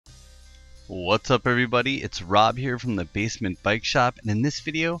What's up everybody, it's Rob here from the Basement Bike Shop, and in this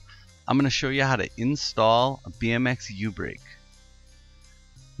video I'm going to show you how to install a BMX U-brake.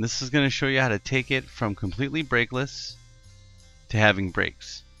 This is going to show you how to take it from completely brakeless to having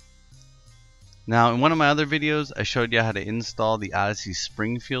brakes. Now in one of my other videos I showed you how to install the Odyssey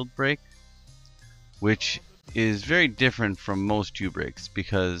Springfield brake, which is very different from most U-brakes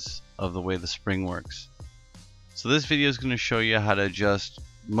because of the way the spring works. So this video is going to show you how to adjust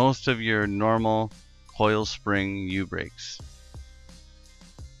most of your normal coil spring U-brakes.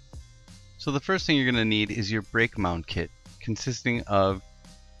 So the first thing you're going to need is your brake mount kit, consisting of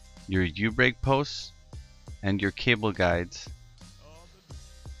your U-brake posts and your cable guides.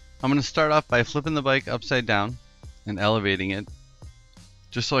 I'm going to start off by flipping the bike upside down and elevating it,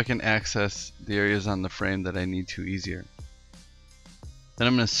 just so I can access the areas on the frame that I need to easier. Then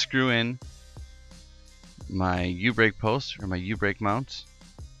I'm going to screw in my U-brake posts or my U-brake mounts.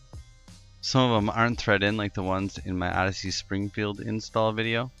 Some of them aren't thread in like the ones in my Odyssey Springfield install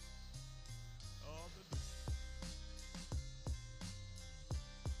video.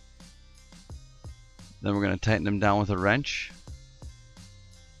 Then we're going to tighten them down with a wrench.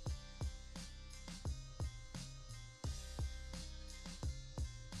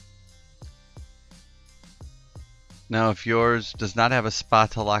 Now if yours does not have a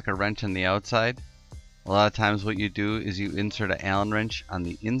spot to lock a wrench on the outside, a lot of times what you do is you insert an Allen wrench on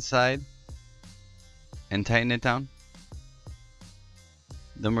the inside and tighten it down.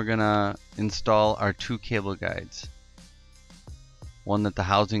 Then we're gonna install our two cable guides. One that the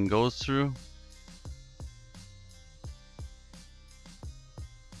housing goes through,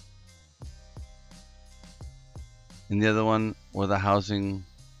 and the other one where the housing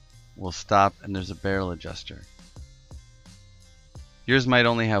will stop and there's a barrel adjuster. Yours might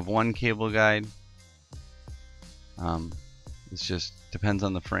only have one cable guide. It just depends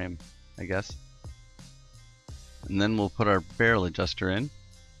on the frame, I guess. And then we'll put our barrel adjuster in,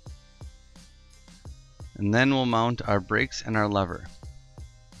 and then we'll mount our brakes and our lever.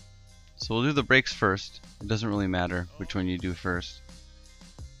 So we'll do the brakes first. It doesn't really matter which one you do first.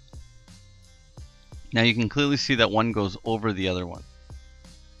 Now you can clearly see that one goes over the other one,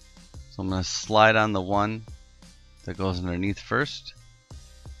 so I'm going to slide on the one that goes underneath first,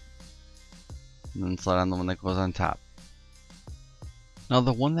 and then slide on the one that goes on top. Now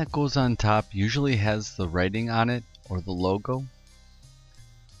the one that goes on top usually has the writing on it or the logo,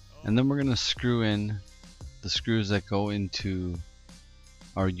 and then we're going to screw in the screws that go into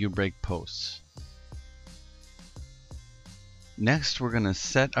our U-brake posts. Next we're going to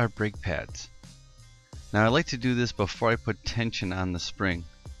set our brake pads. Now I like to do this before I put tension on the spring.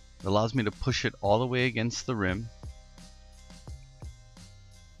 It allows me to push it all the way against the rim.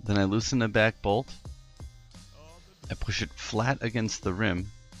 Then I loosen the back bolt. I push it flat against the rim,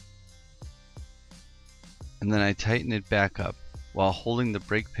 and then I tighten it back up while holding the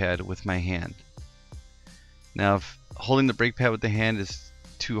brake pad with my hand. Now if holding the brake pad with the hand is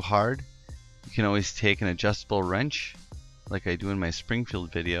too hard, you can always take an adjustable wrench, like I do in my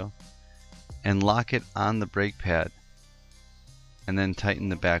Springfield video, and lock it on the brake pad, and then tighten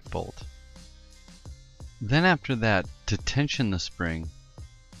the back bolt. Then after that, to tension the spring,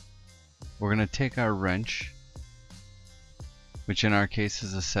 we're going to take our wrench, which in our case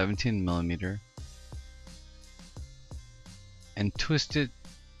is a 17mm, and twist it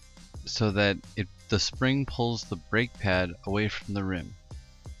so that the spring pulls the brake pad away from the rim.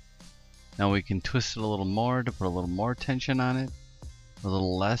 Now we can twist it a little more to put a little more tension on it, a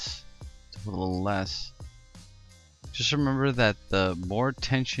little less to put a little less. Just remember that the more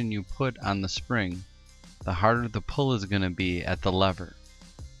tension you put on the spring, the harder the pull is going to be at the lever.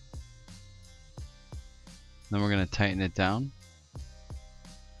 Then we're going to tighten it down.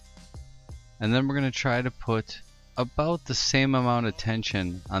 And then we're going to try to put about the same amount of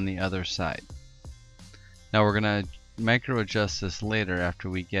tension on the other side. Now we're going to micro adjust this later after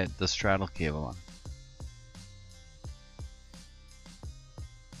we get the straddle cable on.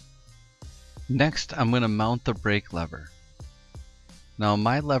 Next I'm going to mount the brake lever. Now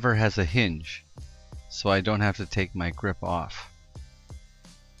my lever has a hinge, so I don't have to take my grip off.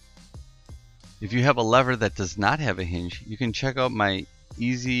 If you have a lever that does not have a hinge, you can check out my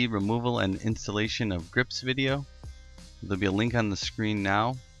easy removal and installation of grips video. There'll be a link on the screen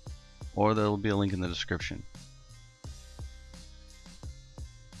now, or there will be a link in the description.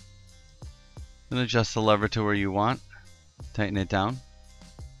 Then adjust the lever to where you want, tighten it down.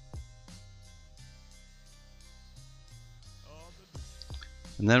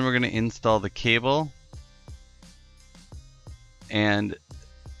 And then we're going to install the cable and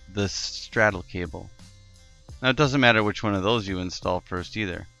the straddle cable. Now it doesn't matter which one of those you install first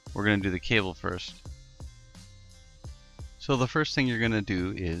either. we're going to do the cable first. So the first thing you're going to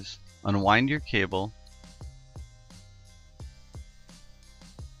do is unwind your cable,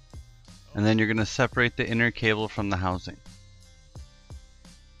 and then you're going to separate the inner cable from the housing.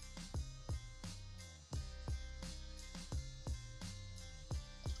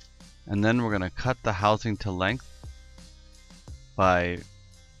 And then we're going to cut the housing to length by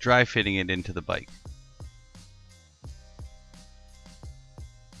dry fitting it into the bike.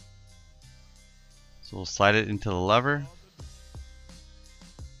 So we'll slide it into the lever.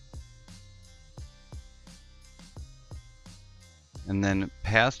 And then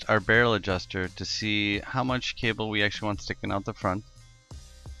past our barrel adjuster to see how much cable we actually want sticking out the front.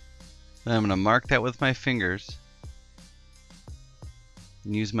 Then I'm going to mark that with my fingers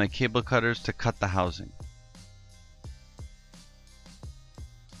and use my cable cutters to cut the housing.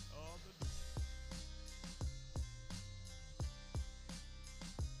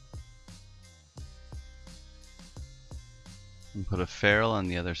 And put a ferrule on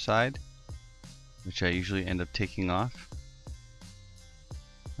the other side, which I usually end up taking off.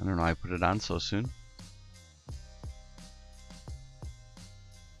 I don't know why I put it on so soon.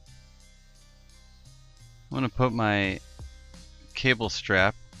 I'm going to put my cable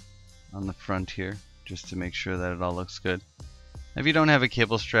strap on the front here just to make sure that it all looks good. If you don't have a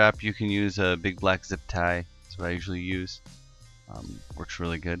cable strap, you can use a big black zip tie. That's what I usually use. Works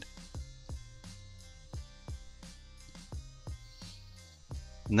really good.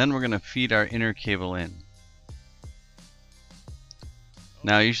 And then we're going to feed our inner cable in.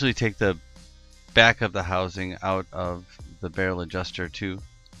 Now I usually take the back of the housing out of the barrel adjuster too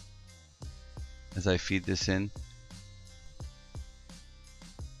as I feed this in.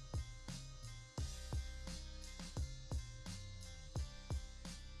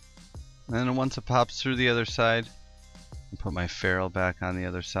 And then once it pops through the other side, I'll put my ferrule back on the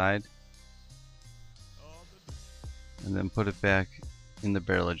other side and then put it back in the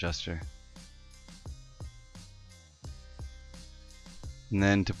barrel adjuster. And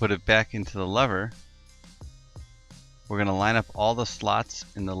then to put it back into the lever, we're going to line up all the slots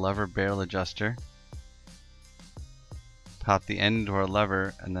in the lever barrel adjuster, pop the end into our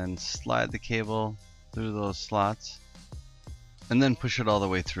lever, and then slide the cable through those slots, and then push it all the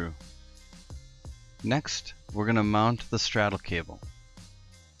way through. Next, we're going to mount the straddle cable,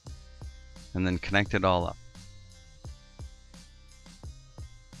 and then connect it all up.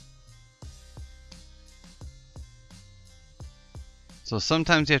 So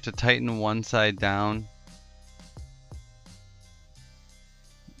sometimes you have to tighten one side down.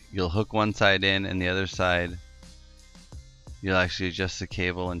 You'll hook one side in and the other side you'll actually adjust the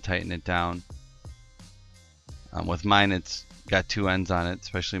cable and tighten it down. With mine it's got two ends on it,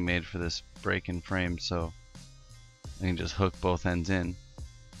 especially made for this brake and frame, so I can just hook both ends in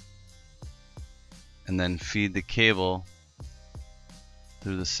and then feed the cable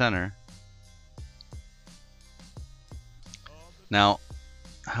through the center. Now,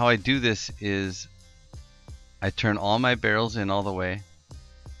 how I do this is I turn all my barrels in all the way,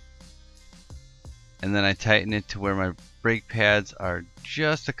 and then I tighten it to where my brake pads are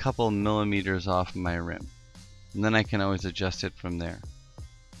just a couple millimeters off my rim, and then I can always adjust it from there.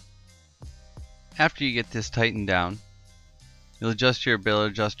 After you get this tightened down, you'll adjust your barrel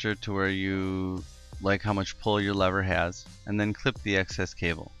adjuster to where you like how much pull your lever has, and then clip the excess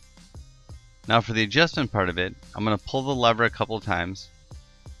cable. Now for the adjustment part of it, I'm going to pull the lever a couple times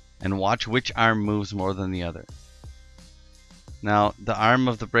and watch which arm moves more than the other. Now the arm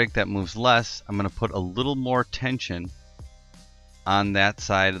of the brake that moves less, I'm going to put a little more tension on that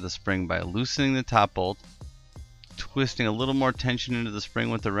side of the spring by loosening the top bolt, twisting a little more tension into the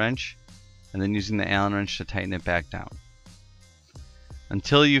spring with the wrench, and then using the Allen wrench to tighten it back down,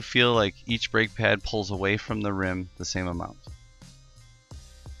 until you feel like each brake pad pulls away from the rim the same amount.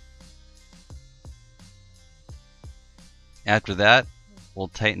 After that, we'll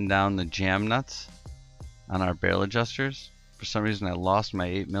tighten down the jam nuts on our barrel adjusters. For some reason I lost my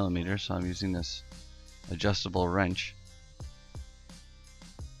 8mm, so I'm using this adjustable wrench.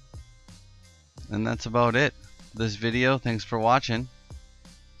 And that's about it for this video. Thanks for watching.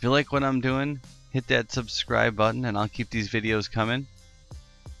 If you like what I'm doing, hit that subscribe button and I'll keep these videos coming.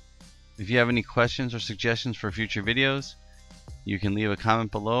 If you have any questions or suggestions for future videos, you can leave a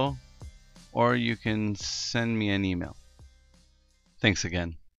comment below or you can send me an email. Thanks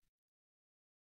again.